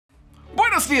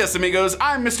Buenos dias, amigos.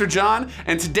 I'm Mr. John,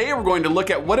 and today we're going to look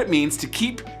at what it means to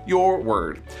keep your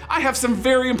word. I have some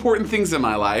very important things in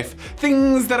my life,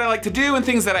 things that I like to do and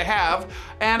things that I have,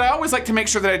 and I always like to make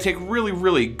sure that I take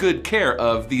really good care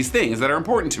of these things that are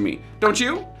important to me. Don't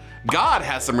you? God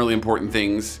has some really important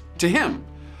things to him.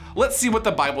 Let's see what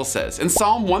the Bible says. In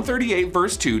Psalm 138,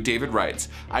 verse 2, David writes,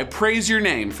 "I praise your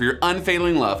name for your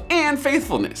unfailing love and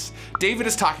faithfulness." David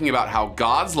is talking about how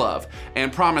God's love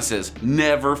and promises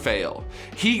never fail.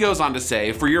 He goes on to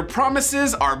say, "For your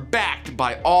promises are backed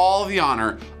by all the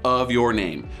honor of your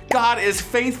name." God is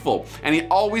faithful, and he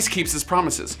always keeps his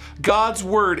promises. God's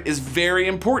word is very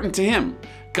important to him.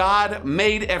 God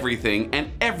made everything,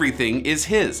 and everything is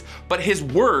his, but his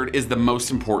word is the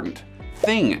most important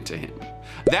thing to him.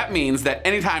 That means that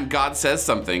anytime God says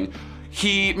something,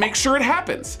 he makes sure it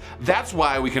happens. That's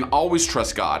why we can always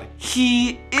trust God.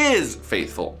 He is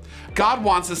faithful. God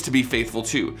wants us to be faithful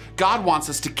too. God wants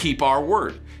us to keep our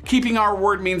word. Keeping our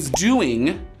word means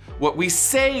doing what we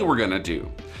say we're gonna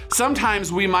do.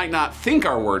 Sometimes we might not think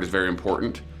our word is very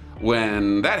important.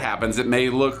 When that happens, it may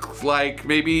look like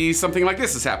maybe something like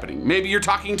this is happening. Maybe you're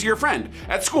talking to your friend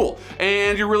at school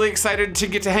and you're really excited to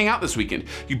get to hang out this weekend.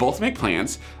 You both make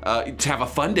plans to have a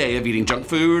fun day of eating junk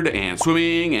food and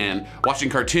swimming and watching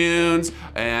cartoons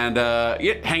and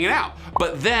hanging out.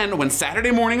 But then when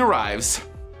Saturday morning arrives,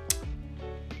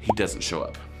 he doesn't show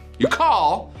up. You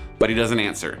call, but he doesn't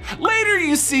answer. Later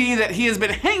you see that he has been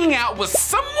hanging out with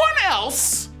someone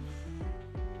else.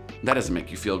 That doesn't make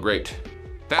you feel great.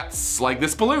 That's like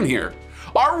this balloon here.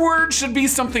 Our word should be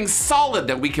something solid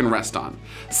that we can rest on,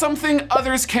 something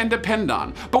others can depend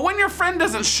on. But when your friend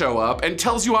doesn't show up and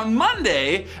tells you on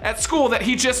Monday at school that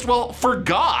he just, well,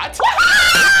 forgot.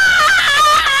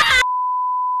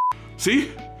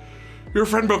 See? Your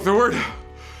friend broke their word.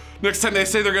 Next time they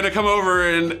say they're gonna come over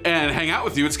and hang out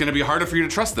with you, it's gonna be harder for you to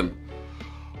trust them.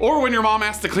 Or when your mom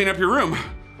asks to clean up your room.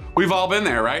 We've all been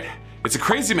there, right? It's a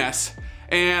crazy mess.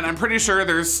 And I'm pretty sure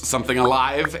there's something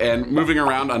alive and moving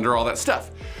around under all that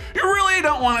stuff. You really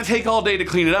don't want to take all day to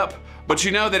clean it up, but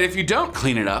you know that if you don't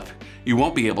clean it up, you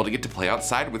won't be able to get to play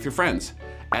outside with your friends.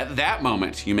 At that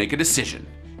moment, you make a decision.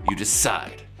 You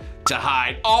decide to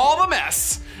hide all the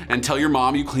mess and tell your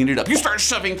mom you cleaned it up. You start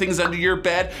shoving things under your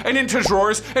bed and into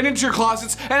drawers and into your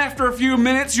closets, and after a few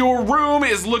minutes, your room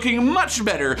is looking much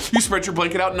better. You spread your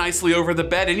blanket out nicely over the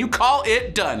bed and you call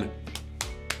it done.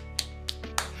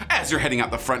 As you're heading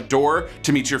out the front door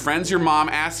to meet your friends, your mom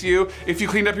asks you if you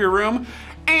cleaned up your room,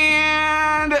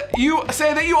 and you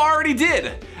say that you already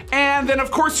did. And then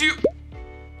of course you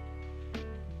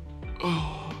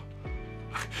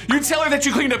tell her that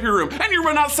you cleaned up your room, and you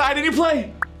run outside and you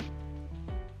play.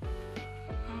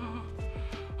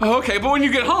 Okay, but when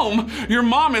you get home, your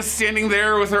mom is standing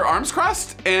there with her arms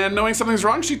crossed, and knowing something's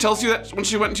wrong, she tells you that when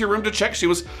she went into your room to check, she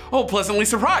was, pleasantly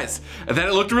surprised, and that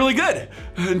it looked really good,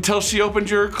 until she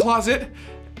opened your closet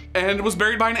and was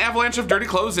buried by an avalanche of dirty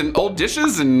clothes and old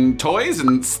dishes and toys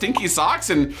and stinky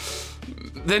socks, and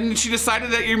then she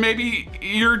decided that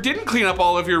you didn't clean up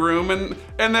all of your room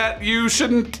and that you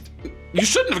shouldn't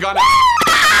have gone out.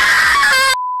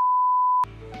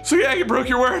 So yeah, you broke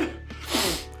your word.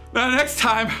 Now next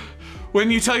time,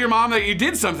 when you tell your mom that you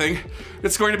did something,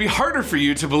 it's going to be harder for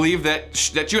you to believe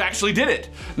that you actually did it.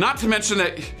 Not to mention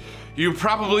that you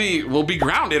probably will be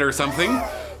grounded or something.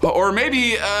 Or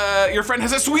maybe your friend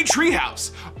has a sweet tree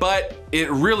house, but it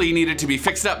really needed to be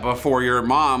fixed up before your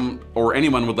mom or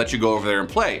anyone would let you go over there and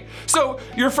play. So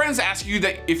your friends ask you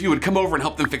that if you would come over and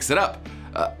help them fix it up.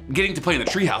 Getting to play in the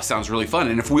treehouse sounds really fun,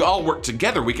 and if we all work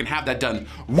together, we can have that done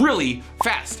really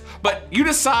fast. But you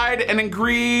decide and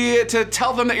agree to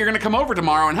tell them that you're gonna come over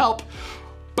tomorrow and help.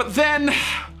 But then,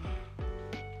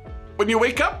 when you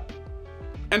wake up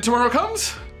and tomorrow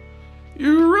comes,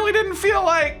 you really didn't feel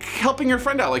like helping your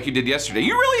friend out like you did yesterday.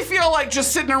 You really feel like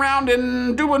just sitting around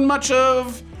and doing much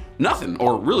of nothing,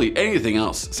 or really anything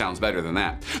else sounds better than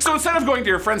that. So instead of going to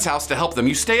your friend's house to help them,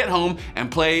 you stay at home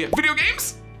and play video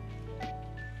games.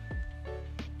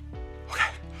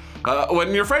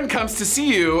 When your friend comes to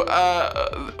see you,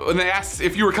 when they ask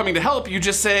if you were coming to help, you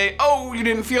just say, "Oh, you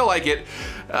didn't feel like it."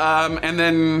 And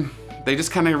then they just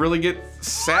kind of really get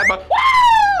sad, but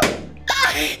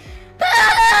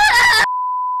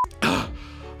I'm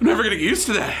never gonna get used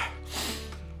to that.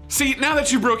 See, now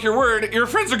that you broke your word, your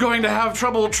friends are going to have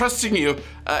trouble trusting you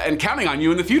and counting on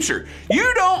you in the future.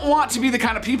 You don't want to be the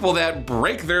kind of people that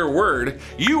break their word.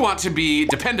 You want to be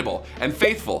dependable and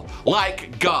faithful,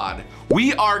 like God.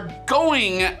 We are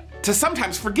going to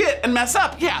sometimes forget and mess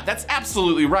up. Yeah, that's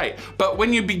absolutely right. But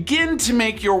when you begin to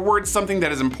make your word something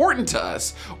that is important to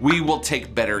us, we will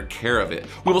take better care of it.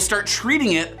 We will start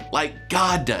treating it like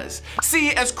God does.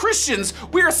 See, as Christians,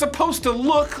 we are supposed to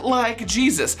look like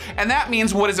Jesus, and that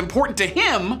means what is important to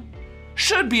him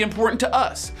should be important to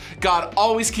us. God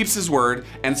always keeps his word,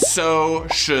 and so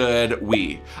should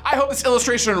we. I hope this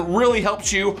illustration really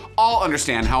helped you all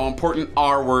understand how important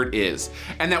our word is,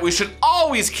 and that we should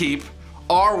always keep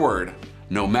our word,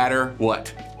 no matter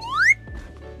what.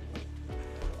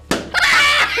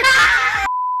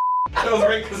 That was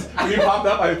great because when you popped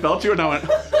up, I felt you and I went,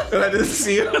 and I didn't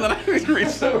see you, and then I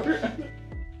reached over.